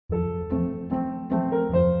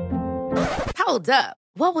Hold up.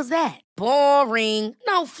 What was that? Boring.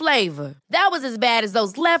 No flavor. That was as bad as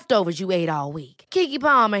those leftovers you ate all week. Keke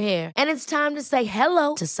Palmer here. And it's time to say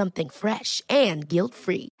hello to something fresh and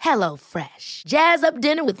guilt-free. Hello Fresh. Jazz up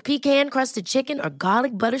dinner with pecan-crusted chicken or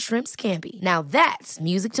garlic butter shrimp scampi. Now that's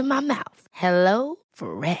music to my mouth. Hello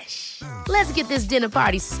Fresh. Let's get this dinner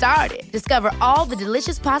party started. Discover all the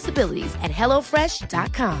delicious possibilities at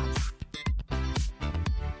hellofresh.com.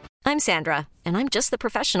 I'm Sandra, and I'm just the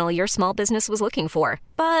professional your small business was looking for.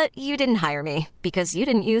 But you didn't hire me because you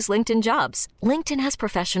didn't use LinkedIn Jobs. LinkedIn has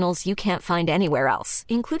professionals you can't find anywhere else,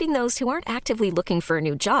 including those who aren't actively looking for a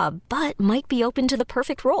new job, but might be open to the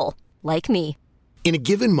perfect role, like me. In a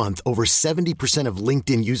given month, over 70% of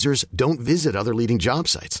LinkedIn users don't visit other leading job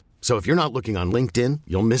sites. So if you're not looking on LinkedIn,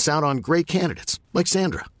 you'll miss out on great candidates like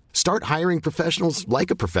Sandra. Start hiring professionals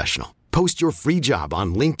like a professional. Post your free job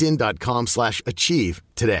on linkedin.com/achieve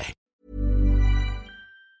today.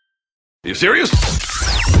 Are you serious?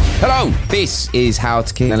 Hello, this is How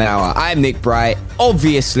to Kill an Hour. I'm Nick Bright.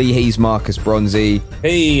 Obviously, he's Marcus Bronzy.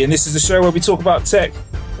 Hey, and this is the show where we talk about tech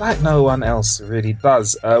like no one else really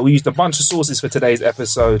does. We used a bunch of sources for today's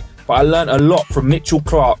episode, but I learned a lot from Mitchell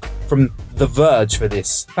Clark from The Verge for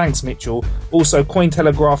this. Thanks, Mitchell. Also,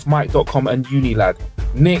 Cointelegraph, Mike.com, and Unilad.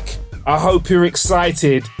 Nick, I hope you're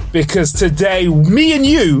excited because today, me and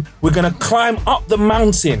you, we're going to climb up the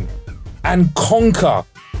mountain and conquer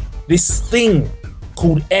this thing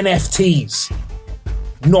called NFTs,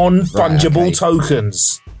 non-fungible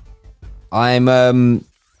tokens. I am,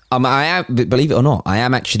 believe it or not, I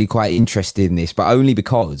am actually quite interested in this, but only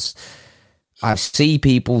because I see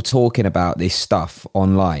people talking about this stuff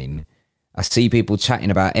online. I see people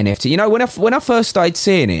chatting about NFT. You know, when I first started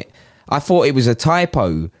seeing it, I thought it was a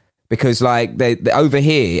typo. Because like they over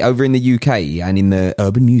here, over in the UK and in the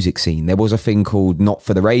urban music scene, there was a thing called Not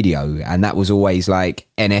for the Radio, and that was always like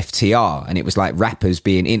NFTR, and it was like rappers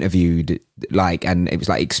being interviewed, and it was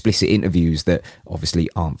like explicit interviews that obviously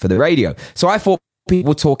aren't for the radio. So I thought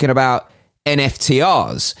people were talking about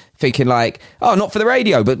NFTRs, thinking like, oh, not for the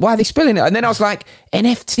radio, but why are they spelling it? And then I was like,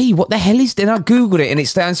 NFT, what the hell is that? And I Googled it, and it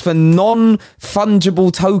stands for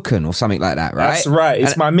non-fungible token or something like that, right? That's right.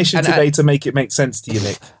 It's my mission today to make it make sense to you,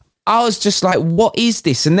 Nick. I was just like, what is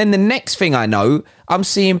this? And then the next thing I know, I'm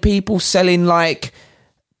seeing people selling like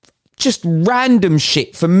just random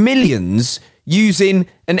shit for millions using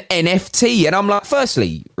an NFT. And I'm like,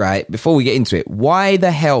 firstly, right, before we get into it, why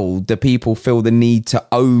the hell do people feel the need to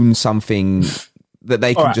own something that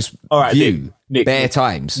they can just view bare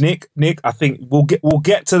times? Nick, I think we'll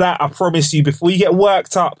get to that. I promise you, before you get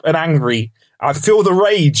worked up and angry. I feel the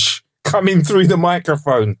rage coming through the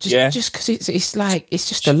microphone. Just because it's like, it's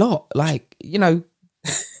just a lot. Like, you know.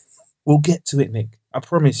 We'll get to it, Nick. I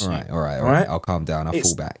promise you. All right. I'll calm down. I'll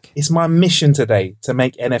fall back. It's my mission today to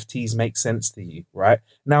make NFTs make sense to you, right?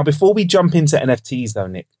 Now, before we jump into NFTs though,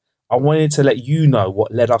 Nick, I wanted to let you know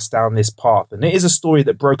what led us down this path. And it is a story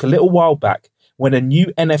that broke a little while back when a new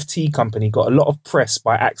NFT company got a lot of press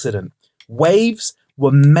by accident. Waves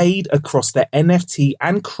were made across the NFT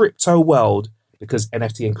and crypto world, because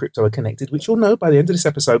NFT and crypto are connected, which you'll know by the end of this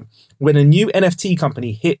episode, when a new NFT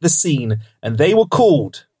company hit the scene, and they were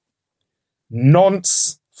called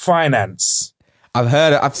Nonce Finance.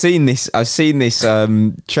 I've seen this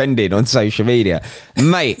trending on social media.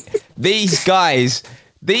 Mate, these guys,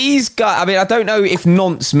 I mean, I don't know if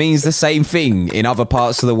nonce means the same thing in other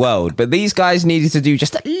parts of the world, but these guys needed to do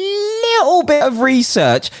just a little bit of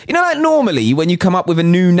research. You know, like normally when you come up with a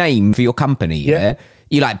new name for your company,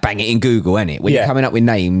 you like bang it in Google, innit? When you're coming up with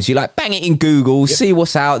names, you like bang it in Google, see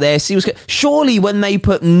what's out there, see what's good. Surely when they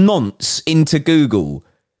put nonce into Google,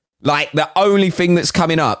 like the only thing that's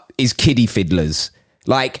coming up is kiddie fiddlers,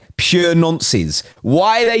 like pure nonces.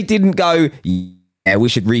 Why they didn't go, yeah, we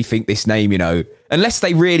should rethink this name, you know, unless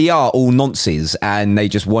they really are all nonces and they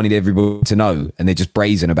just wanted everybody to know and they're just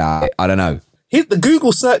brazen about it. I don't know. The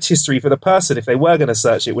Google search history for the person, if they were going to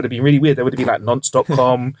search it, would have been really weird. There would have been like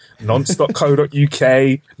nonce.com,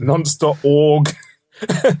 nonce.co.uk, nonce.org,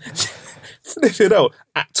 you know,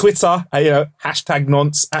 at Twitter, hashtag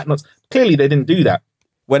nonce, at nonce. Clearly they didn't do that.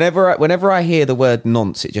 Whenever I hear the word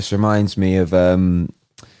nonce, it just reminds me of,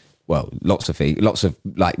 lots of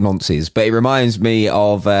like nonces, but it reminds me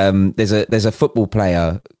of, there's a football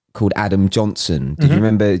player called Adam Johnson. Did you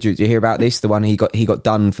remember? Did you hear about this? The one he got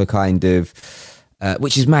done for kind of,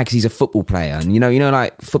 which is mad because he's a football player, and you know,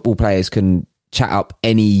 like football players can chat up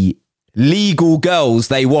any legal girls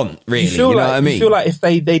they want. Really, you know what I mean? You feel like if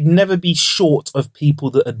they'd never be short of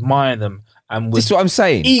people that admire them and would, this is what I'm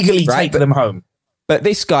saying, eagerly take them home. But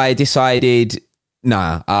this guy decided,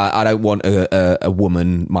 nah, I don't want a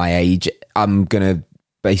woman my age. I'm gonna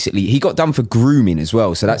basically, he got done for grooming as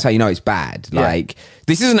well. So that's how you know it's bad. Yeah. Like,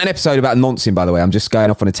 this isn't an episode about nonsense, by the way. I'm just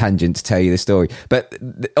going off on a tangent to tell you the story. But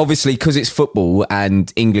obviously, because it's football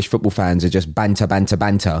and English football fans are just banter.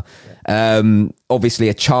 Obviously,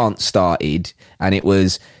 a chant started and it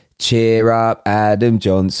was, cheer up, Adam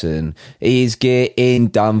Johnson. He's getting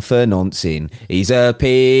done for nonsense. He's a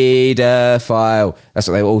paedophile. That's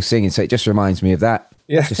what they were all singing. So it just reminds me of that.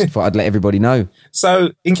 Yeah. Just thought I'd let everybody know. So,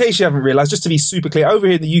 in case you haven't realised, just to be super clear, over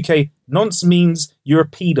here in the UK, nonce means you're a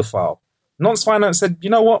paedophile. Nonce Finance said, you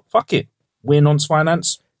know what? Fuck it. We're Nonce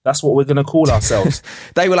Finance. That's what we're going to call ourselves.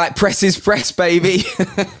 They were like, press is press, baby.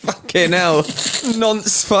 Fucking hell.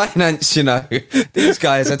 Nonce Finance, you know. These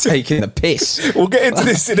guys are taking the piss. We'll get into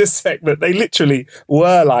this in a sec, but they literally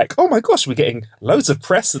were like, oh my gosh, we're getting loads of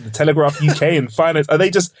press at the Telegraph UK and Finance. And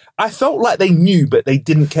I felt like they knew, but they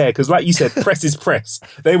didn't care. Because like you said, press is press.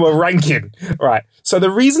 They were ranking. Right. So the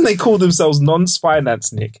reason they call themselves Nonce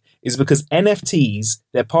Finance, Nick, is because NFTs,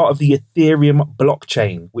 they're part of the Ethereum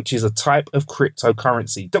blockchain, which is a type of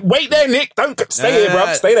cryptocurrency. Wait there, Nick. Don't stay here,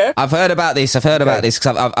 bruv. Stay there. I've heard about this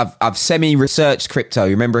because I've semi-researched crypto.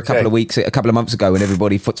 Remember a couple of months ago when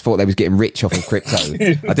everybody thought they was getting rich off of crypto.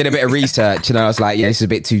 I did a bit of research and I was like, yeah, this is a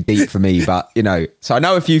bit too deep for me. But, you know, so I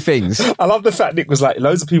know a few things. I love the fact Nick was like,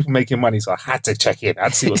 loads of people making money, so I had to check in. I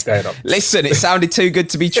had to see what's going on. Listen, it sounded too good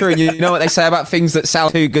to be true. And you know what they say about things that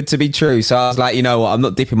sound too good to be true. So I was like, you know what, I'm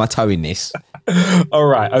not dipping my toe in this. All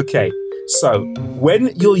right, okay. So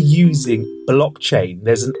when you're using blockchain,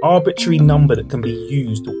 there's an arbitrary number that can be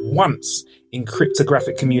used once in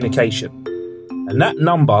cryptographic communication. And that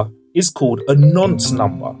number is called a nonce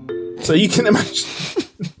number. So you can imagine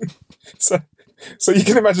so you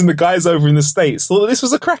can imagine the guys over in the States thought that this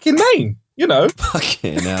was a cracking name, you know.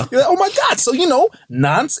 Fucking hell. You're like, oh my God. So, you know,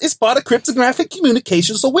 nonce is part of cryptographic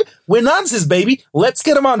communication. So we're nonces, baby. Let's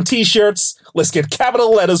get them on t-shirts. Let's get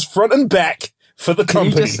capital letters front and back for the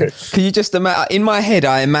company. Can you just imagine? In my head,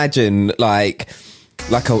 I imagine like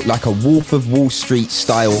a Wolf of Wall Street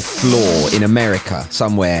style floor in America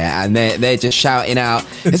somewhere, and they're just shouting out,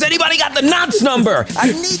 "Has anybody got the nonce number? I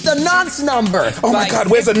need the nonce number!" Oh my God,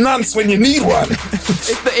 where's a nonce when you need one?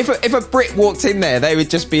 If a Brit walked in there, they would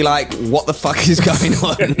just be like, "What the fuck is going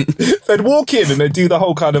on?" They'd walk in and they'd do the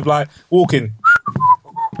whole kind of like walk in.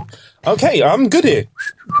 Okay, I'm good here.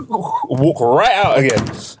 Walk right out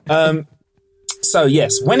again. So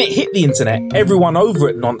yes, when it hit the internet, everyone over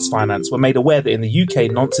at Nonce Finance were made aware that in the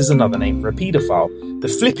UK, nonce is another name for a paedophile. The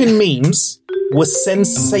flipping memes were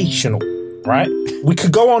sensational, right? We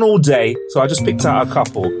could go on all day, so I just picked out a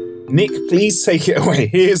couple. Nick, please take it away.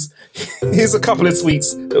 Here's a couple of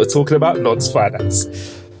tweets that were talking about Nonce Finance.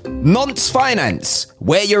 Nonce Finance,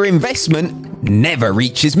 where your investment never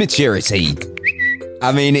reaches maturity.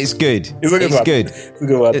 I mean, it's good. It's a good one. Good. It's a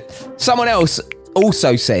good one. Someone else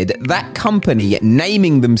also said that company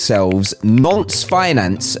naming themselves Nonce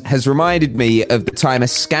Finance has reminded me of the time a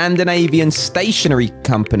Scandinavian stationery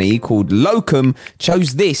company called Locum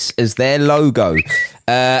chose this as their logo.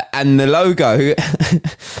 And the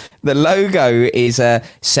logo is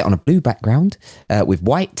set on a blue background with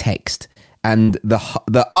white text. And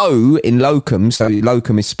the O in Locum, so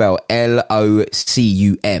Locum is spelled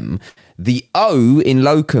Locum. The O in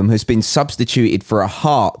Locum has been substituted for a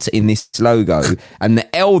heart in this logo, and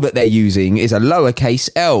the L that they're using is a lowercase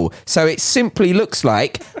l. So it simply looks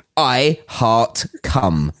like I heart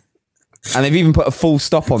cum. And they've even put a full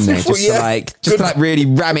stop on there just to like really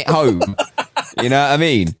ram it home. You know what I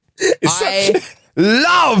mean? I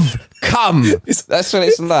love cum. That's what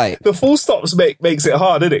it's like. The full stops makes it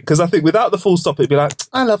hard, isn't it? Because I think without the full stop, it'd be like,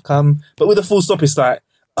 I love cum. But with the full stop, it's like,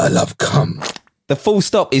 I love cum. The full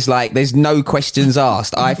stop is like, there's no questions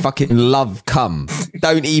asked. I fucking love cum.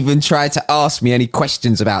 Don't even try to ask me any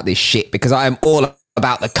questions about this shit because I am all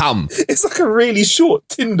about the cum. It's like a really short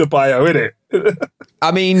Tinder bio, isn't it?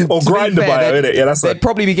 I mean, or Grindr bio, isn't it? Yeah, that's they'd right.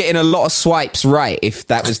 probably be getting a lot of swipes right if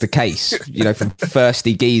that was the case. You know, from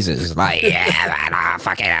thirsty geezers. Like, yeah, man,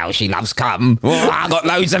 fucking hell, she loves cum. Oh, I got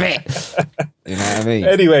loads of it. You know what I mean?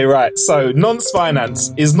 Anyway, right. So, Nonce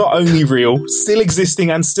Finance is not only real, still existing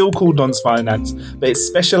and still called Nonce Finance, but it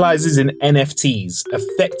specializes in NFTs,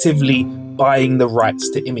 effectively buying the rights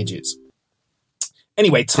to images.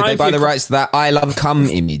 Anyway, Did they buy the rights to that I love cum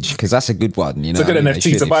image? Because that's a good one. You know, it's a good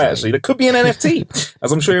NFT to buy, actually. There could be an NFT,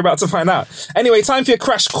 as I'm sure you're about to find out. Anyway, time for your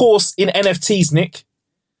crash course in NFTs, Nick.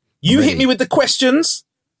 You hit me with the questions,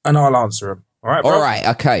 and I'll answer them. All right, bro? All right,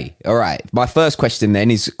 okay. All right. My first question then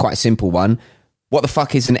is quite a simple one. What the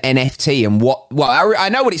fuck is an NFT and what... Well, I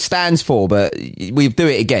know what it stands for, but we'll do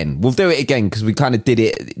it again. We'll do it again because we kind of did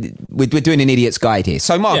it. We're doing an idiot's guide here.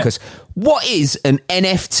 So, Marcus, What is an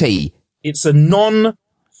NFT? It's a non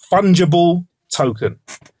non-fungible token.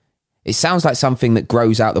 It sounds like something that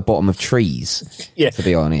grows out the bottom of trees. Yeah, to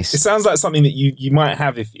be honest, it sounds like something that you might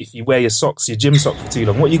have if you wear your gym socks for too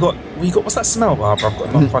long. What you got? What's that smell, Barbara? I've got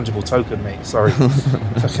a non-fungible token, mate. Sorry,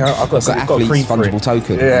 okay, I've got a cream fungible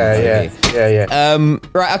token. Yeah.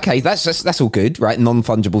 Right, okay, that's all good, right?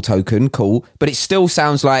 Non-fungible token, cool, but it still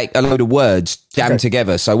sounds like a load of words jammed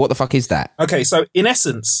together. So what the fuck is that? Okay, so in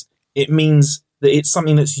essence, it means that it's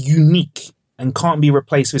something that's unique and can't be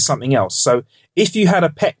replaced with something else. So if you had a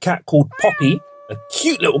pet cat called Poppy, a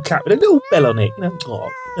cute little cat with a little bell on it, oh,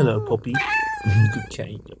 hello, Poppy. Good cat.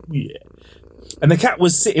 Yeah. And the cat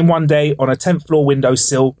was sitting one day on a 10th floor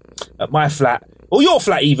windowsill at my flat, or your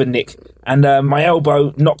flat even, Nick. And my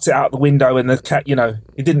elbow knocked it out the window and the cat,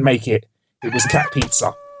 it didn't make it. It was cat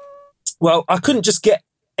pizza. Well, I couldn't just get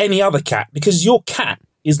any other cat because your cat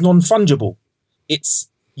is non-fungible. It's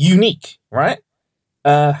unique, right?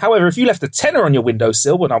 However, if you left a tenner on your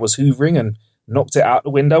windowsill when I was hoovering and knocked it out the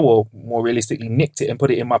window, or more realistically, nicked it and put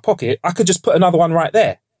it in my pocket, I could just put another one right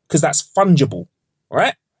there because that's fungible,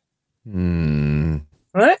 right?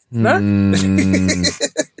 Right? No?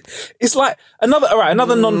 It's like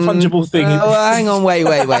another non-fungible thing. Oh, hang on,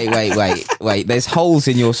 wait. There's holes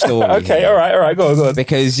in your story. Okay, here. all right, go on.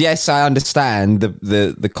 Because yes, I understand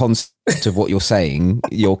the concept of what you're saying.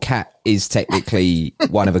 Your cat is technically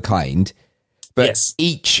one of a kind. But yes,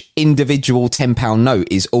 each individual £10 note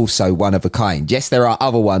is also one of a kind. Yes, there are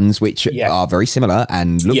other ones which are very similar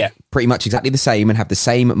and look pretty much exactly the same and have the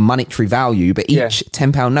same monetary value, but each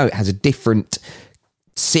 £10 note has a different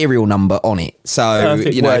serial number on it. So,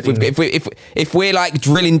 if we're like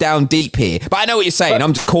drilling down deep here, but I know what you're saying.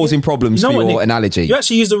 I'm just causing problems for your analogy. You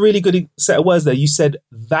actually used a really good set of words there. You said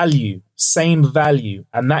value, same value,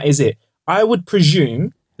 and that is it. I would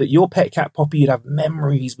presume that your pet cat Poppy, you'd have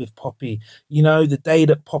memories with Poppy. The day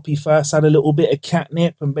that Poppy first had a little bit of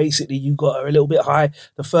catnip and basically you got her a little bit high.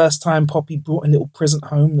 The first time Poppy brought a little present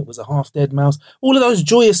home that was a half-dead mouse. All of those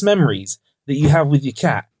joyous memories that you have with your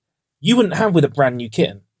cat, you wouldn't have with a brand new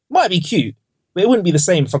kitten. Might be cute, but it wouldn't be the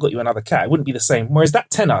same if I got you another cat. It wouldn't be the same. Whereas that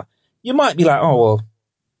tenner, you might be like, oh, well,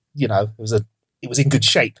 it was in good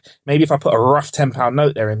shape. Maybe if I put a rough £10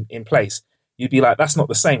 note there in place, you'd be like, that's not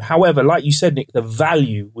the same. However, like you said, Nick, the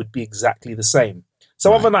value would be exactly the same.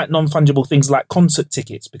 So other like non-fungible things like concert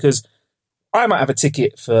tickets, because I might have a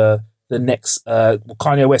ticket for the next,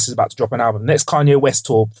 Kanye West is about to drop an album, next Kanye West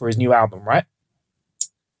tour for his new album, right?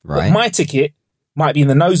 Right. But my ticket might be in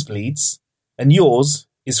the nosebleeds and yours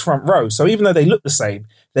is front row. So even though they look the same,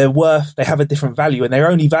 they have a different value, and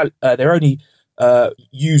they're only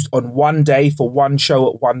used on one day for one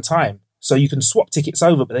show at one time. So you can swap tickets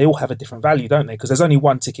over, but they all have a different value, don't they? Because there's only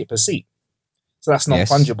one ticket per seat. So that's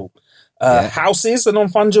non-fungible. Houses are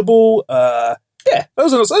non-fungible.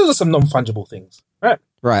 Those are some non-fungible things, right?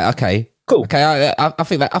 Right. Okay. Cool. Okay. I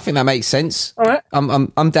think that makes sense. All right.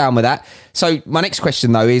 I'm down with that. So my next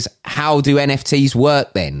question though is, how do NFTs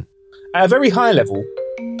work then? At a very high level,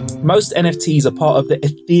 most NFTs are part of the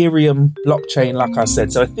Ethereum blockchain, like I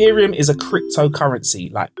said. So Ethereum is a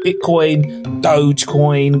cryptocurrency like Bitcoin,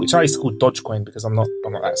 Dogecoin, which I used to call Dogecoin because I'm not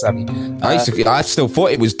that savvy. I still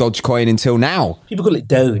thought it was Dogecoin until now. People call it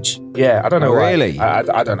Doge. Yeah, I don't know why. Really? I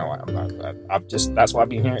don't know why. I'm just that's why I've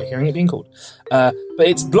been hearing it being called. But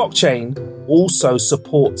its blockchain also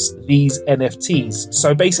supports these NFTs.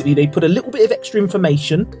 So basically, they put a little bit of extra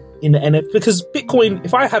information in the NFT, because Bitcoin,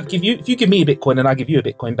 if you give me a Bitcoin and I give you a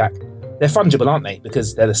Bitcoin back, they're fungible, aren't they?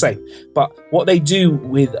 Because they're the same. But what they do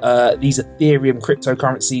with these Ethereum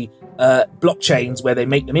cryptocurrency blockchains, where they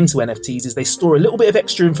make them into NFTs, is they store a little bit of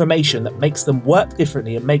extra information that makes them work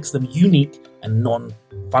differently and makes them unique and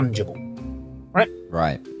non-fungible.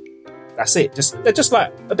 Right. That's it. They're just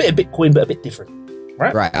like a bit of Bitcoin, but a bit different.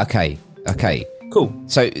 Right. Okay. Cool.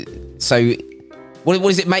 So. What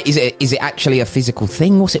is it made? Is it actually a physical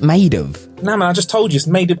thing? What's it made of? No, man, I just told you it's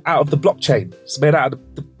made out of the blockchain. It's made out of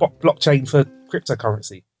the blockchain for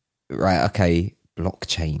cryptocurrency. Right. Okay.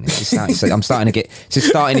 Blockchain. I'm starting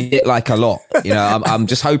to get like a lot. I'm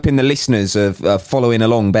just hoping the listeners are following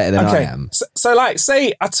along better than I am. So like,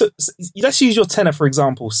 say let's use your tenner for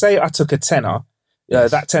example. Say I took a tenner,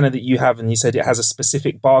 that tenner that you have, and you said it has a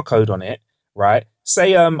specific barcode on it, right?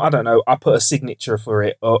 Say, I don't know, I put a signature for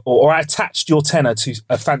it, or I attached your tenner to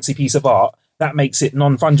a fancy piece of art. That makes it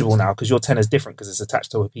non-fungible now because your tenner's different because it's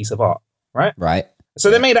attached to a piece of art, right? Right.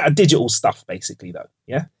 So they're made out of digital stuff, basically, though.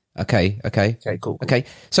 Yeah. Okay. Cool. Okay.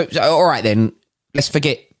 So all right then. Let's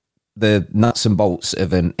forget the nuts and bolts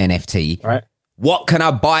of an NFT. Right. What can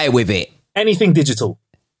I buy with it? Anything digital.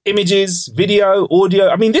 Images, video, audio.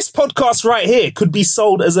 I mean, this podcast right here could be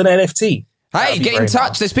sold as an NFT. Hey, get in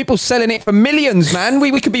touch. There's people selling it for millions, man.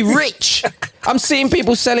 We could be rich. I'm seeing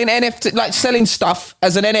people selling NFT, like selling stuff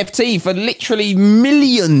as an NFT for literally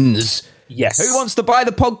millions. Yes. Who wants to buy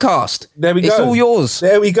the podcast? There we go. It's all yours.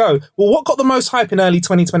 There we go. Well, what got the most hype in early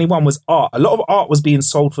 2021 was art. A lot of art was being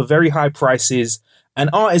sold for very high prices, and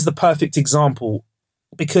art is the perfect example.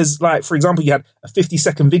 Because, like, for example, you had a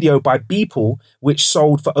 50-second video by Beeple, which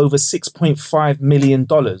sold for over $6.5 million.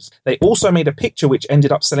 They also made a picture which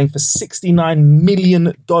ended up selling for $69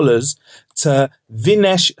 million to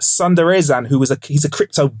Vinesh Sundaresan, he's a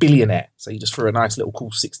crypto billionaire. So he just threw a nice little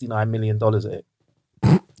cool $69 million at it.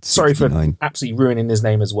 Sorry for absolutely ruining his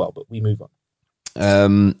name as well, but we move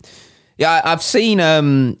on. Yeah, I've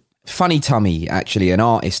seen Funny Tummy, actually, an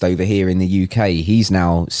artist over here in the UK. He's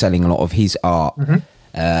now selling a lot of his art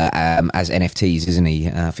as NFTs, isn't he?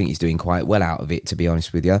 I think he's doing quite well out of it, to be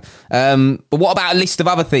honest with you. But what about a list of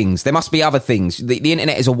other things? There must be other things. The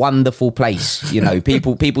internet is a wonderful place, you know.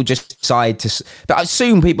 People just decide to. But I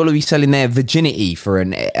assume people will be selling their virginity for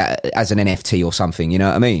as an NFT or something. You know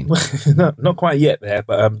what I mean? Not quite yet there,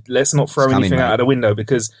 but let's not throw anything out of the window,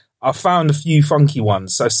 because I found a few funky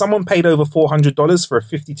ones. So someone paid over $400 for a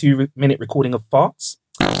 52-minute recording of farts.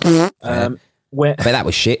 But that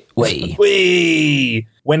was shit. When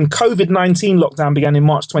COVID-19 lockdown began in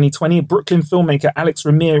March 2020, Brooklyn filmmaker Alex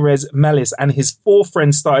Ramirez Melis and his 4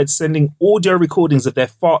 friends started sending audio recordings of their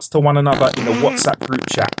farts to one another in a WhatsApp group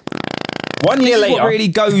chat. 1 year later, what really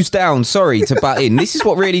goes down. Sorry to butt in. This is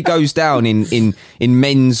what really goes down in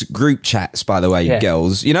men's group chats. By the way,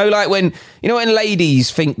 girls. You know, like when ladies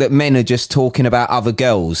think that men are just talking about other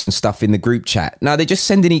girls and stuff in the group chat. No, they're just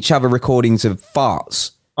sending each other recordings of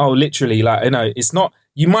farts. Oh, literally, like, you know, it's not,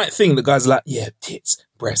 you might think the guys are like, yeah, tits,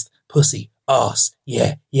 breast, pussy, ass,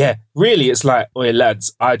 yeah. Really, it's like, oi,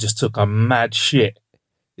 lads, I just took a mad shit.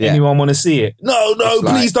 Yeah. Anyone want to see it? No,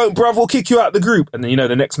 please don't, bruv, we'll kick you out the group. And then, you know,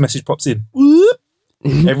 the next message pops in. Whoop.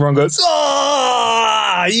 Everyone goes,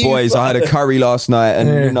 boys, I had a curry last night and,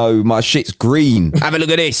 you know, my shit's green. Have a look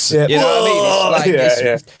at this. Yeah. You know what I mean? It's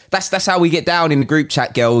like, that's how we get down in the group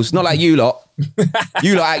chat, girls. Not like you lot.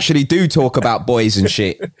 You lot actually do talk about boys and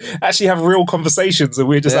shit. Actually have real conversations, and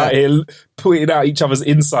we're just out here pointing out each other's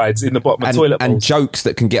insides in the bottom of toilet bowls. And jokes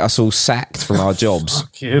that can get us all sacked from our jobs.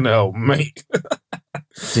 Fucking hell, mate. Do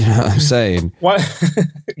you know what I'm saying?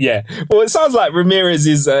 Yeah. Well, it sounds like Ramirez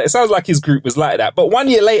it sounds like his group was like that. But 1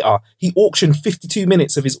 year later, he auctioned 52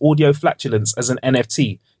 minutes of his audio flatulence as an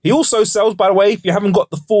NFT. He also sells, by the way, if you haven't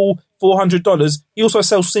got the full $400, he also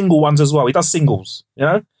sells single ones as well. He does singles, you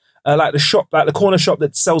know? Like the corner shop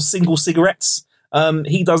that sells single cigarettes.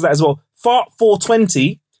 He does that as well. Fart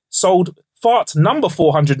 420 sold, Fart number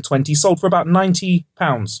 420 sold for about £90.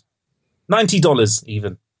 $90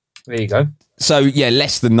 even. There you go. So, yeah,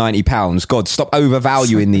 less than £90. God, stop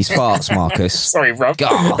overvaluing these farts, Marcus. Sorry, bro.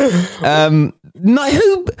 God. No,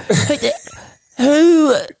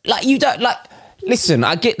 who, like, you don't, like, listen,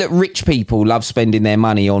 I get that rich people love spending their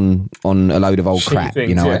money on a load of old crap. Things,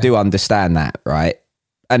 you know, I do understand that, right?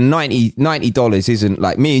 And $90 isn't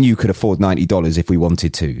like, me and you could afford $90 if we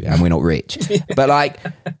wanted to, and we're not rich. But like,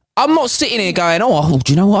 I'm not sitting here going, oh,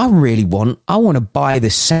 do you know what I really want? I want to buy the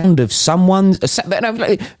sound of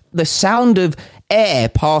the sound of air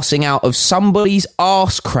passing out of somebody's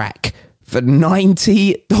arse crack for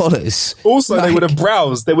 $90. Also, like, they would have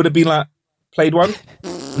browsed. They would have been like, played one?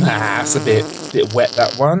 Nah, it's a bit wet,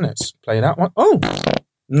 that one. Let's play that one. Oh,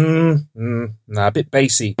 nah, a bit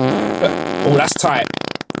bassy. Oh, that's tight.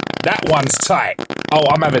 That one's tight. Oh,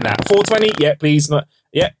 I'm having that. 420? Yeah, please.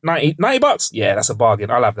 Yeah, $90? Yeah, that's a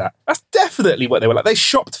bargain. I'll have that. That's definitely what they were like. They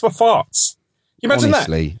shopped for farts. Can you imagine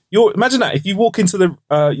Honestly. that? Imagine that. If you walk into the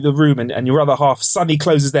room and your other half suddenly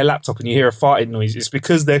closes their laptop and you hear a farting noise, it's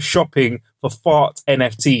because they're shopping for fart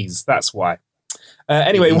NFTs. That's why.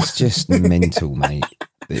 Anyway, it's just mental, mate.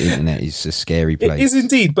 The internet is a scary place. It is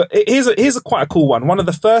indeed, but here's quite a cool one. One of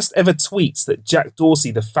the first ever tweets that Jack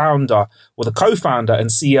Dorsey, the founder or the co-founder and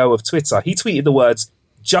CEO of Twitter, he tweeted the words,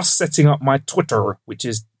 "Just setting up my Twitter," which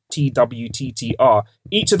is TWTTR.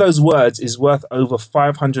 Each of those words is worth over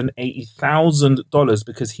 $580,000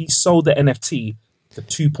 because he sold the NFT for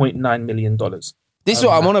 $2.9 million. This is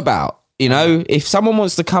what I'm on about. You know, if someone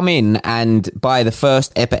wants to come in and buy the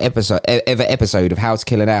first ever episode of How to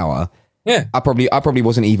Kill an Hour, yeah, I probably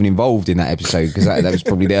wasn't even involved in that episode because that was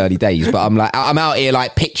probably the early days. But I'm out here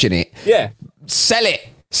like pitching it. Yeah, sell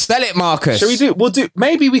it, Marcus. Shall we do?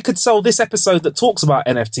 Maybe we could sell this episode that talks about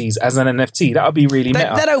NFTs as an NFT. That would be really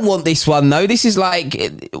meta. They don't want this one though. This is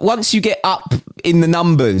like once you get up in the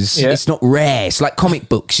numbers. Yeah. It's not rare. It's like comic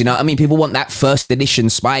books, you know what I mean? People want that first edition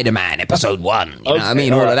Spider-Man episode 1. You know what I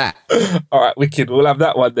mean? All of that. All right, wicked. We'll have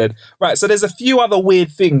that one then. Right, so there's a few other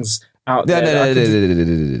weird things out there.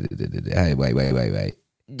 Hey, wait.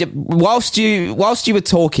 Whilst you were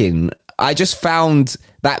talking, I just found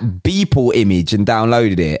that Beeple image and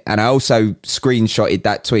downloaded it, and I also screenshotted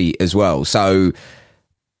that tweet as well. So,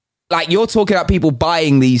 like, you're talking about people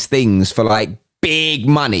buying these things for like big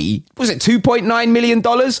money. Was it $2.9 million?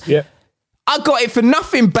 Yeah. I got it for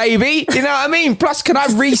nothing, baby. You know what I mean? Plus, can I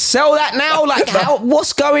resell that now? Like,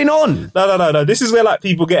 what's going on? No. This is where like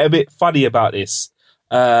people get a bit funny about this.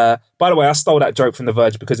 By the way, I stole that joke from The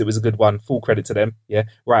Verge because it was a good one. Full credit to them. Yeah,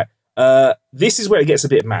 right. This is where it gets a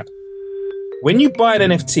bit mad. When you buy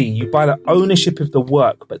an NFT, you buy the ownership of the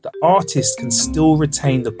work, but the artist can still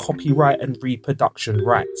retain the copyright and reproduction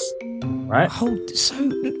rights. Right?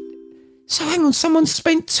 So hang on, someone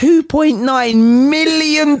spent $2.9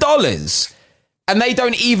 million and they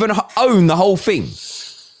don't even own the whole thing.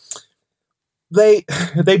 They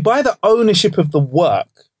buy the ownership of the work,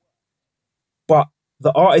 but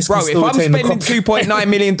the artist can still retain the copyright. Bro, if I'm spending $2.9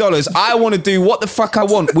 million, I want to do what the fuck I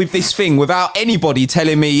want with this thing without anybody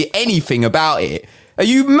telling me anything about it. Are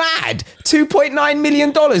you mad? $2.9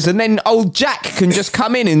 million and then old Jack can just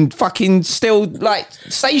come in and fucking still like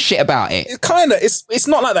say shit about it. It's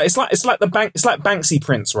not like that. It's like Banksy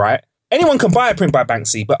prints, right? Anyone can buy a print by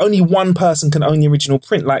Banksy, but only one person can own the original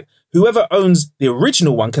print. Like whoever owns the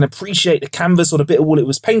original one can appreciate the canvas or the bit of wall it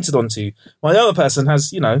was painted onto, while the other person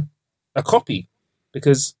has, a copy.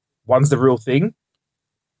 Because one's the real thing,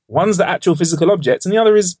 one's the actual physical object, and the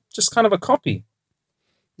other is just kind of a copy.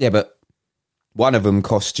 Yeah, but one of them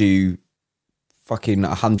cost you fucking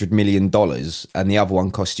 $100 million and the other one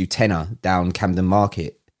cost you tenner down Camden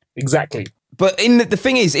Market. Exactly. But the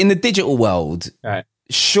thing is, in the digital world, right,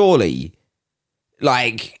 surely,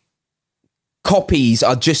 like, copies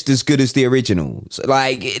are just as good as the originals.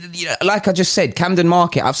 Like, like I just said, Camden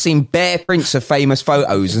Market, I've seen bare prints of famous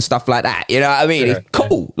photos and stuff like that. You know what I mean? Sure, it's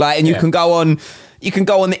cool. Yeah. Like, and you can go on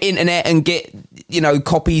the internet and get,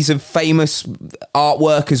 copies of famous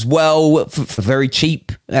artwork as well for very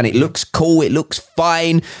cheap. And it looks cool. It looks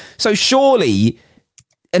fine. So surely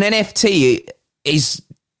an NFT is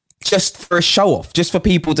just for a show off, just for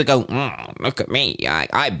people to go, look at me.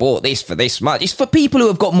 I bought this for this much. It's for people who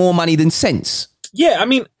have got more money than sense. Yeah, I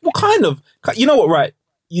mean, what kind of, you know what, right?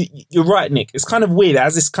 You're right, Nick. It's kind of weird. It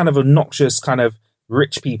has this kind of obnoxious kind of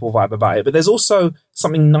rich people vibe about it. But there's also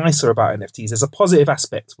something nicer about NFTs. There's a positive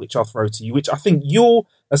aspect, which I'll throw to you, which I think you're,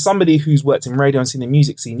 as somebody who's worked in radio and seen the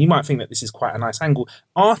music scene, you might think that this is quite a nice angle.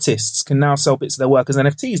 Artists can now sell bits of their work as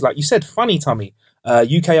NFTs. Like you said, Funny Tummy,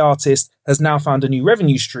 UK artist, has now found a new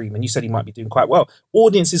revenue stream, and you said he might be doing quite well.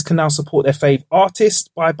 Audiences can now support their fave artists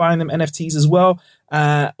by buying them NFTs as well.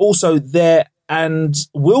 Also, there and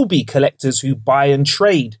will be collectors who buy and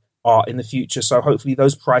trade art in the future, so hopefully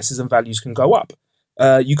those prices and values can go up.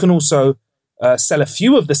 You can also sell a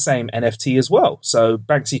few of the same NFT as well. So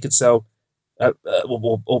Banksy could sell,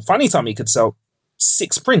 or Funny Tummy could sell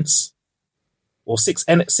 6 prints or 6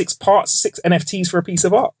 NFTs for a piece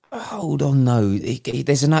of art. Hold on, no.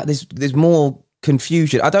 There's more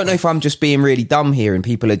confusion. I don't know if I'm just being really dumb here and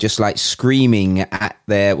people are just like screaming at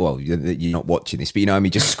their, well, you're not watching this, but you know what I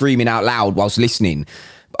mean, just screaming out loud whilst listening.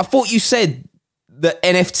 I thought you said that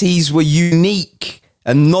NFTs were unique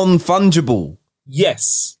and non-fungible.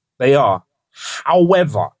 Yes, they are.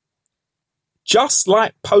 However, just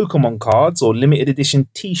like Pokemon cards or limited edition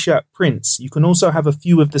t-shirt prints, you can also have a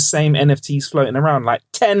few of the same NFTs floating around, like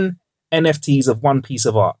 10 NFTs of one piece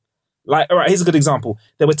of art. Like, all right, here's a good example.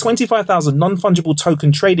 There were 25,000 non-fungible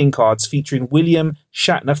token trading cards featuring William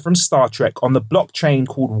Shatner from Star Trek on the blockchain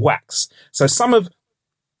called Wax. So some of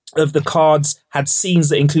the cards had scenes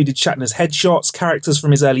that included Shatner's headshots, characters from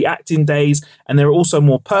his early acting days, and there are also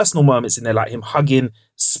more personal moments in there, like him hugging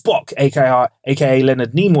Spock, aka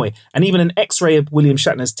Leonard Nimoy, and even an X-ray of William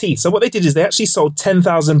Shatner's teeth. So what they did is they actually sold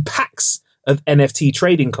 10,000 packs of NFT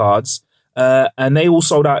trading cards, and they all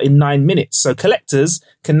sold out in 9 minutes. So collectors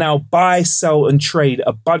can now buy, sell, and trade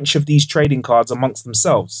a bunch of these trading cards amongst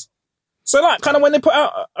themselves. So like kind of when they put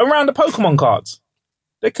out around the Pokemon cards,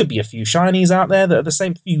 there could be a few shinies out there that are the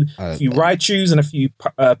same, few Raichus and a few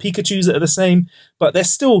Pikachus that are the same, but they're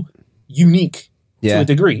still unique to a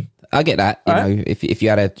degree. I get that. You know, if you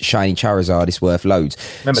had a shiny Charizard, it's worth loads.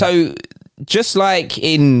 So just like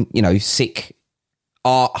in, sick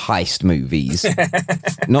art heist movies,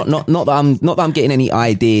 not that I'm getting any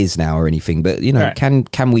ideas now or anything, but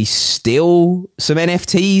can we steal some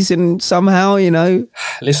NFTs and somehow,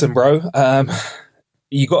 Listen, bro,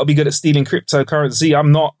 you got to be good at stealing cryptocurrency.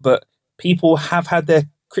 I'm not, but people have had their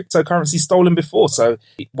cryptocurrency stolen before. So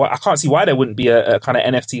I can't see why there wouldn't be a kind of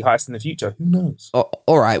NFT heist in the future. Who knows?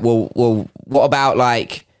 All right. Well, what about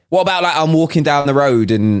like I'm walking down the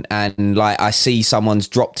road and like I see someone's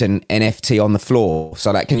dropped an NFT on the floor.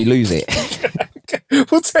 So like, can you lose it?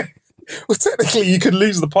 Well, technically, you could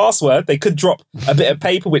lose the password. They could drop a bit of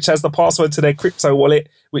paper which has the password to their crypto wallet,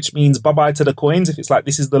 which means bye-bye to the coins. If it's like,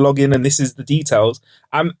 this is the login and this is the details.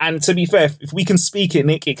 And to be fair, if we can speak it,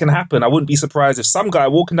 Nick, it can happen. I wouldn't be surprised if some guy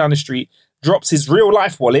walking down the street drops his real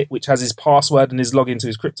life wallet, which has his password and his login to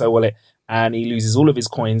his crypto wallet, and he loses all of his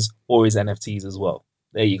coins or his NFTs as well.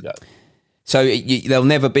 There you go. So there'll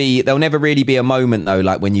never really be a moment though,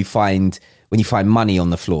 like when you find money on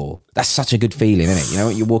the floor. That's such a good feeling, isn't it? You know,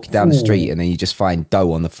 you're walking down the street and then you just find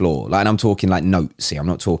dough on the floor. Like, and I'm talking like notes here. I'm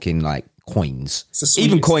not talking like coins.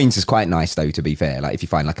 Even coins is quite nice though, to be fair. Like if you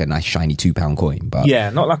find like a nice shiny £2 coin, but yeah,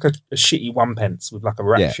 not like a shitty 1p with like a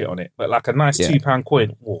rat shit on it, but like a nice £2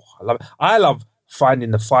 coin. Oh, I love it. I love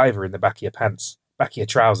finding the fiver in the back of your pants, back of your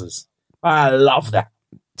trousers. I love that.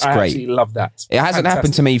 It's great. Actually love that. It hasn't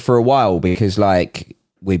happened to me for a while because like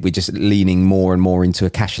we're just leaning more and more into a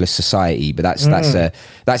cashless society, but that's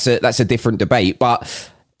a different debate. But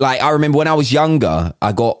like I remember when I was younger,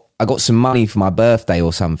 I got some money for my birthday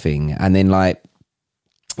or something, and then like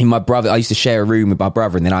I used to share a room with my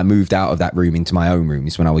brother, and then I moved out of that room into my own room.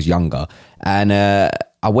 This when I was younger, and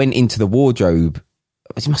I went into the wardrobe.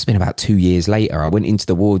 It must have been about 2 years later. I went into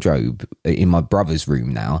the wardrobe in my brother's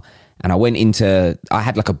room now, and I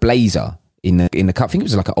had like a blazer in the cup. I think it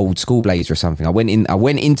was like an old school blazer or something. I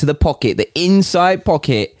went into the pocket, the inside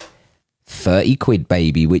pocket, 30 quid,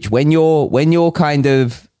 baby, which when you're kind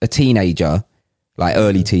of a teenager, like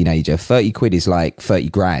early teenager, 30 quid is like 30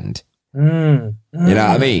 grand. You know what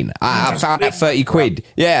I mean? I found that 30 quid.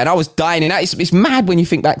 Yeah, and I was dying in that. It's mad when you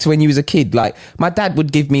think back to when you was a kid. Like my dad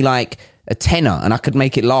would give me like a tenner and I could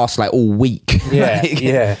make it last like all week.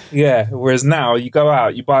 Yeah, yeah. Whereas now you go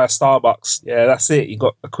out, you buy a Starbucks. Yeah, that's it. You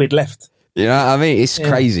got a quid left. You know what I mean? It's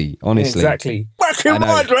crazy, honestly. Exactly. Back in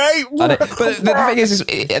my day. But the thing is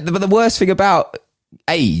the worst thing about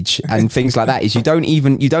age and things like that is you don't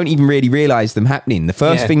even really realise them happening. The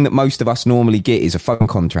first thing that most of us normally get is a phone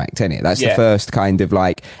contract, isn't it? That's the first kind of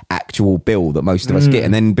like actual bill that most of us get.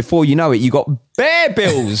 And then before you know it, you got bare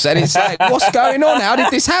bills. And it's like, what's going on? How did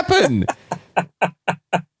this happen?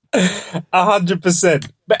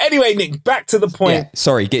 100%. But anyway, Nick, back to the point. Yeah,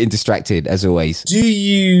 sorry, getting distracted as always. Do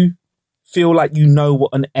you feel like you know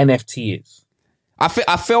what an NFT is? I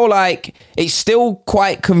feel like it's still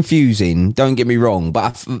quite confusing, don't get me wrong,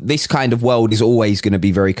 but this kind of world is always going to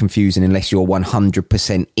be very confusing unless you're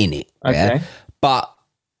 100% in it. Okay. Yeah? But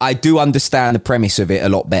I do understand the premise of it a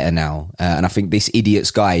lot better now. And I think this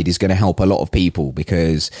idiot's guide is going to help a lot of people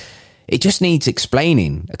because it just needs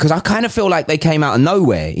explaining. Because I kind of feel like they came out of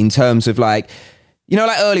nowhere in terms of like, you know,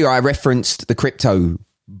 like earlier I referenced the crypto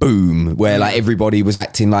boom where like everybody was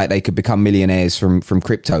acting like they could become millionaires from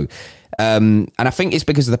crypto. And I think it's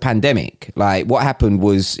because of the pandemic. Like what happened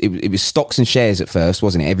was it was stocks and shares at first,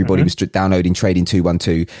 wasn't it? Everybody was downloading Trading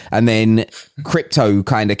 212. And then crypto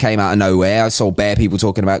kind of came out of nowhere. I saw bare people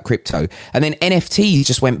talking about crypto. And then NFTs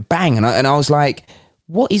just went bang. And I was like,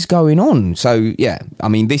 what is going on? So, yeah, I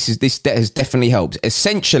mean, this has definitely helped.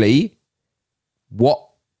 Essentially, what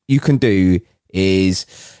you can do is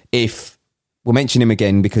if... We'll mention him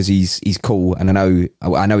again because he's cool, and I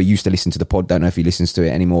know he used to listen to the pod. Don't know if he listens to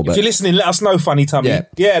it anymore. But if you're listening, let us know, Funny Tummy.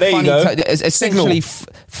 Yeah, there you go. Essentially,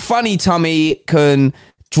 Funny Tummy can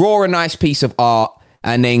draw a nice piece of art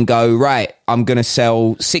and then go, right, I'm going to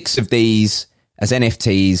sell 6 of these as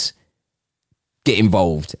NFTs. Get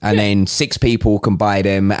involved, and then 6 people can buy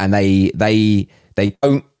them, and they basically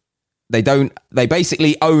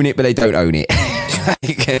own it, but they don't own it.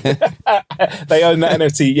 They own that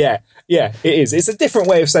NFT. Yeah, it is. It's a different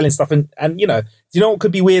way of selling stuff. And you know what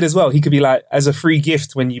could be weird as well? He could be like, as a free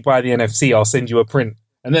gift when you buy the NFT, I'll send you a print.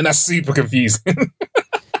 And then that's super confusing.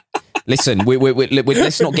 Listen,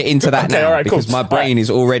 let's not get into that now right, because my brain is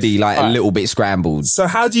already like a little bit scrambled. So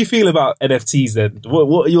how do you feel about NFTs then?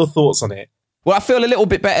 What are your thoughts on it? Well, I feel a little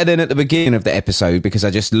bit better than at the beginning of the episode because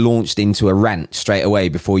I just launched into a rant straight away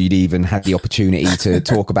before you'd even had the opportunity to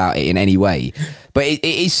talk about it in any way. But it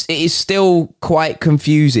is still quite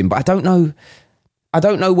confusing. But I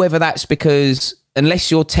don't know whether that's because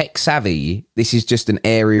unless you're tech savvy, this is just an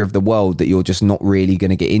area of the world that you're just not really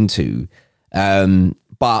going to get into.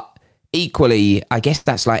 But equally, I guess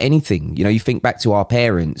that's like anything. You know, you think back to our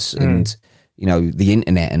parents and, you know, the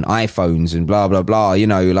internet and iPhones and blah, blah, blah, you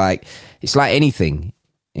know, like it's like anything,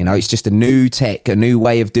 you know, it's just a new tech, a new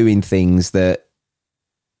way of doing things that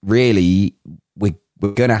really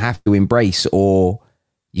we're going to have to embrace, or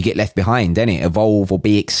you get left behind, innit? Evolve or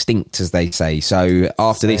be extinct, as they say. So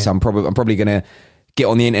after this, I'm probably going to get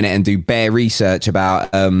on the internet and do bare research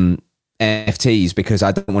about NFTs, because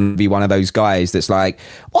I don't want to be one of those guys that's like,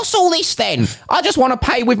 what's all this then? I just want to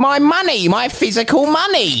pay with my money, my physical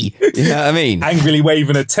money. You know what I mean? Angrily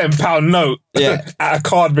waving a £10 note at a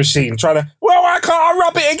card machine, trying to, well, why can't I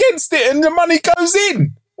rub it against it and the money goes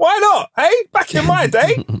in? Why not? Hey, back in my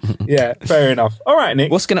day. Yeah, fair enough. All right,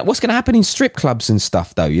 Nick. What's gonna happen in strip clubs and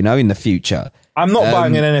stuff, though, you know, in the future? I'm not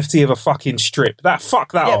buying an NFT of a fucking strip.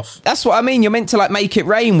 Fuck that off. That's what I mean. You're meant to like make it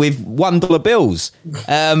rain with $1 bills.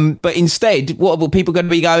 But instead, what are people going to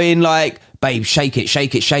be going like, babe, shake it,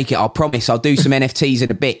 shake it, shake it. I promise I'll do some NFTs in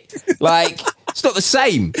a bit. Like, it's not the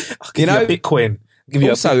same. I'll give you a Bitcoin.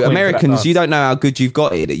 Also, Americans, you don't know how good you've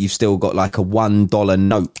got it, that you've still got like a $1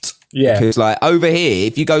 note. Yeah. Because like over here,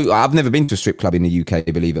 if you go, I've never been to a strip club in the UK,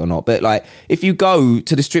 believe it or not. But like, if you go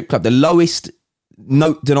to the strip club, the lowest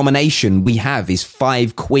note denomination we have is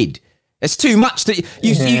 £5. It's too much. That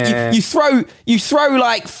you throw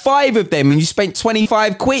like 5 of them and you spent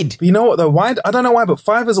 £25. But you know what though? Why? I don't know why, but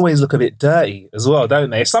fivers always look a bit dirty as well,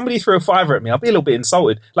 don't they? If somebody threw a fiver at me, I'll be a little bit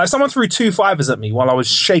insulted. Like someone threw 2 fivers at me while I was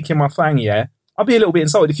shaking my fang, yeah, I'll be a little bit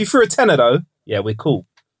insulted. If you threw a tenner though, yeah, we're cool.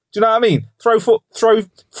 Do you know what I mean? Throw 4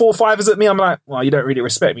 fivers at me, I'm like, well, you don't really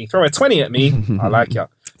respect me. Throw a 20 at me, I like you.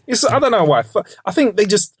 I don't know why. I think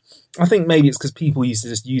maybe it's because people used to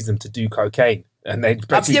just use them to do cocaine, and they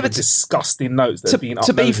basically disgusting notes that have been uploaded.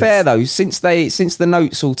 To be fair though, since the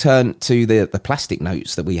notes all turned to the plastic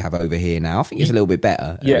notes that we have over here now, I think it's a little bit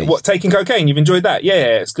better. Yeah, what, taking cocaine? You've enjoyed that?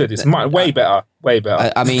 Yeah, it's good. It's way better. Way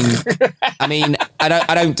better. I mean,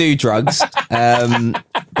 I don't do drugs, but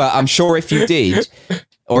I'm sure if you did,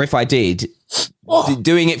 or if I did,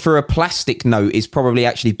 doing it for a plastic note is probably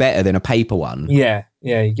actually better than a paper one. Yeah.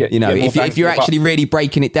 If you're actually really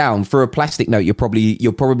breaking it down for a plastic note, you're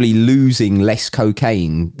probably losing less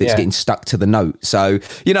cocaine that's getting stuck to the note. So,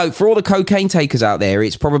 you know, for all the cocaine takers out there,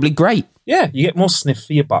 it's probably great. Yeah, you get more sniff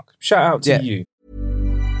for your buck. Shout out to you.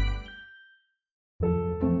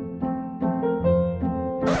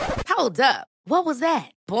 Hold up. What was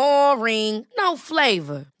that? Boring. No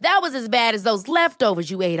flavor. That was as bad as those leftovers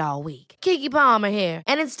you ate all week. Keke Palmer here,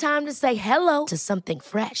 and it's time to say hello to something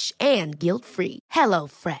fresh and guilt-free. Hello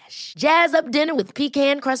Fresh. Jazz up dinner with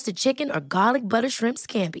pecan-crusted chicken or garlic butter shrimp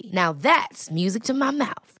scampi. Now that's music to my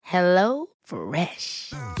mouth. Hello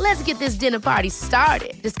Fresh. Let's get this dinner party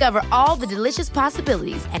started. Discover all the delicious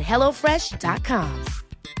possibilities at HelloFresh.com.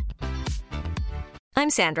 I'm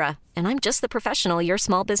Sandra, and I'm just the professional your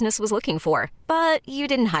small business was looking for. But you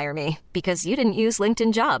didn't hire me because you didn't use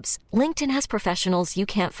LinkedIn Jobs. LinkedIn has professionals you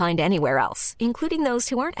can't find anywhere else, including those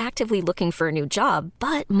who aren't actively looking for a new job,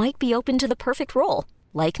 but might be open to the perfect role,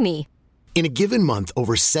 like me. In a given month,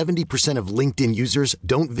 over 70% of LinkedIn users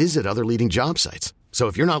don't visit other leading job sites. So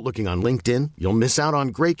if you're not looking on LinkedIn, you'll miss out on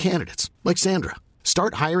great candidates like Sandra.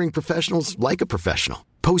 Start hiring professionals like a professional.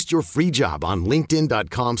 Post your free job on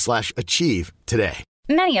linkedin.com/achieve today.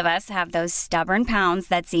 Many of us have those stubborn pounds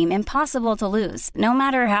that seem impossible to lose, no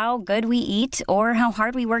matter how good we eat or how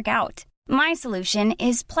hard we work out. My solution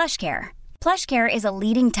is PlushCare. PlushCare is a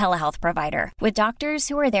leading telehealth provider with doctors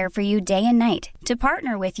who are there for you day and night to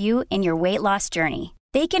partner with you in your weight loss journey.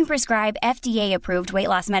 They can prescribe FDA-approved weight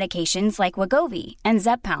loss medications like Wegovy and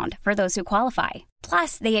Zepbound for those who qualify.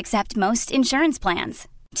 Plus, they accept most insurance plans.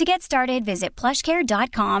 To get started, visit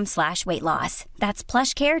plushcare.com/weightloss. That's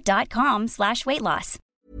plushcare.com/weightloss.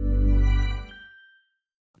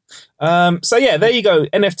 So yeah, there you go.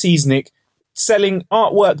 NFTs, Nick. Selling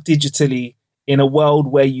artwork digitally in a world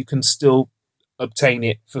where you can still obtain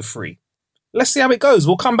it for free. Let's see how it goes.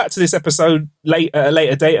 We'll come back to this episode at a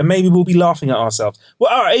later date, and maybe we'll be laughing at ourselves. Well,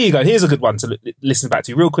 all right, here you go. Here's a good one to listen back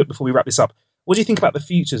to real quick before we wrap this up. What do you think about the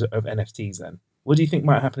futures of NFTs then? What do you think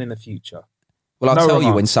might happen in the future? Well, I'll tell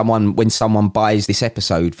you, when someone buys this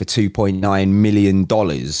episode for $2.9 million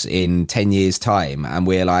in 10 years' time, and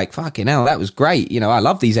we're like, fucking hell, that was great. You know, I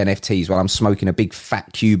love these NFTs while I'm smoking a big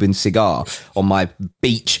fat Cuban cigar on my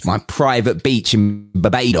beach, my private beach in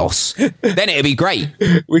Barbados, then it'd be great.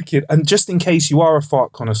 Wicked. And just in case you are a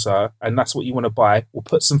fart connoisseur and that's what you want to buy, we'll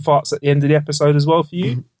put some farts at the end of the episode as well for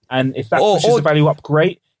you. And if that pushes the value up,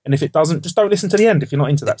 great. And if it doesn't, just don't listen to the end if you're not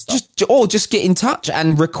into that stuff. Just get in touch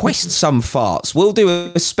and request some farts. We'll do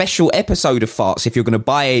a special episode of farts if you're going to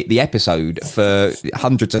buy the episode for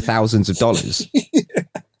hundreds of thousands of dollars.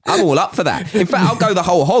 I'm all up for that. In fact, I'll go the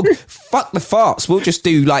whole hog. Fuck the farts. We'll just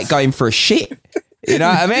do like going for a shit. You know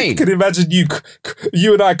what I mean? I can imagine you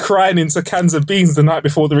and I crying into cans of beans the night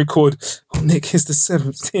before the record. Oh, Nick, here's the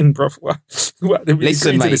 7th tin, bro.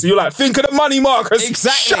 Listen, mate. You're like, think of the money, Marcus.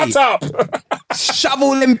 Exactly. Shut up.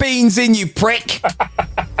 Shovel them beans in, you prick.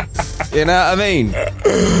 You know what I mean?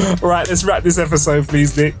 Right, let's wrap this episode,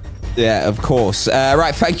 please, Nick. Yeah, of course.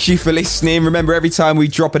 Right, thank you for listening. Remember, every time we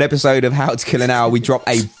drop an episode of How to Kill an Hour, we drop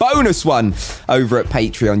a bonus one over at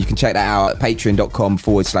Patreon. You can check that out at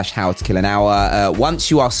patreon.com/How to Kill an Hour. Once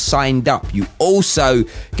you are signed up, you also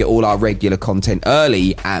get all our regular content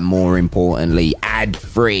early and, more importantly,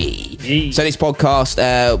 ad-free. Yeah. So this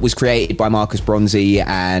podcast was created by Marcus Bronzy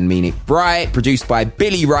and me, Nick Bright, produced by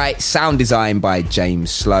Billy Wright, sound design by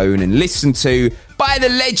James Sloan, and listened to by the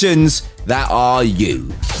legends that are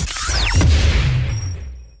you.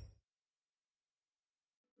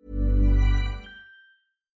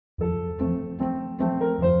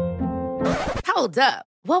 Hold up.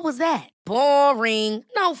 What was that? Boring.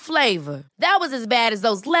 No flavor. That was as bad as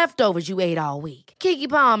those leftovers you ate all week. Keke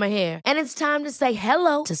Palmer here, and it's time to say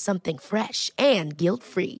hello to something fresh and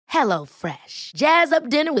guilt-free. Hello Fresh. Jazz up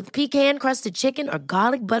dinner with pecan-crusted chicken or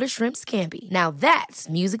garlic butter shrimp scampi. Now that's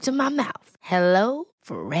music to my mouth. Hello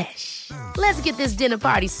Fresh. Let's get this dinner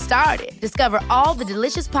party started. Discover all the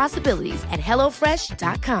delicious possibilities at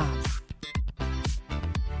hellofresh.com.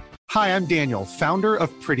 Hi, I'm Daniel, founder of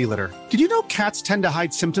Pretty Litter. Did you know cats tend to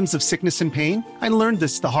hide symptoms of sickness and pain? I learned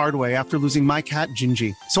this the hard way after losing my cat,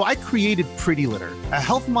 Gingy. So I created Pretty Litter, a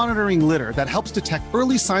health monitoring litter that helps detect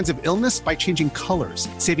early signs of illness by changing colors,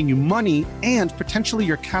 saving you money and potentially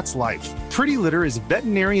your cat's life. Pretty Litter is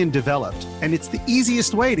veterinarian developed, and it's the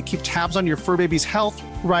easiest way to keep tabs on your fur baby's health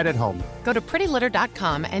right at home. Go to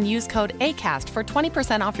prettylitter.com and use code ACAST for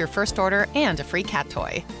 20% off your first order and a free cat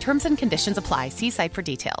toy. Terms and conditions apply. See site for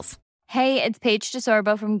details. Hey, it's Paige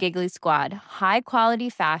DeSorbo from Giggly Squad. High quality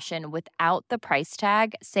fashion without the price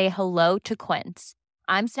tag. Say hello to Quince.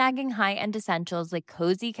 I'm snagging high-end essentials like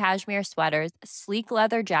cozy cashmere sweaters, sleek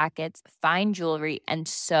leather jackets, fine jewelry, and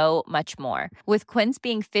so much more. With Quince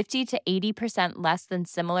being 50 to 80% less than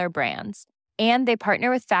similar brands. And they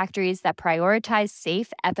partner with factories that prioritize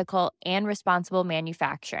safe, ethical, and responsible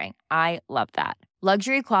manufacturing. I love that.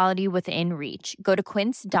 Luxury quality within reach. Go to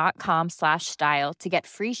quince.com/style to get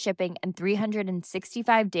free shipping and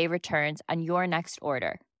 365-day returns on your next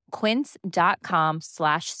order.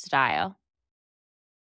 Quince.com/style.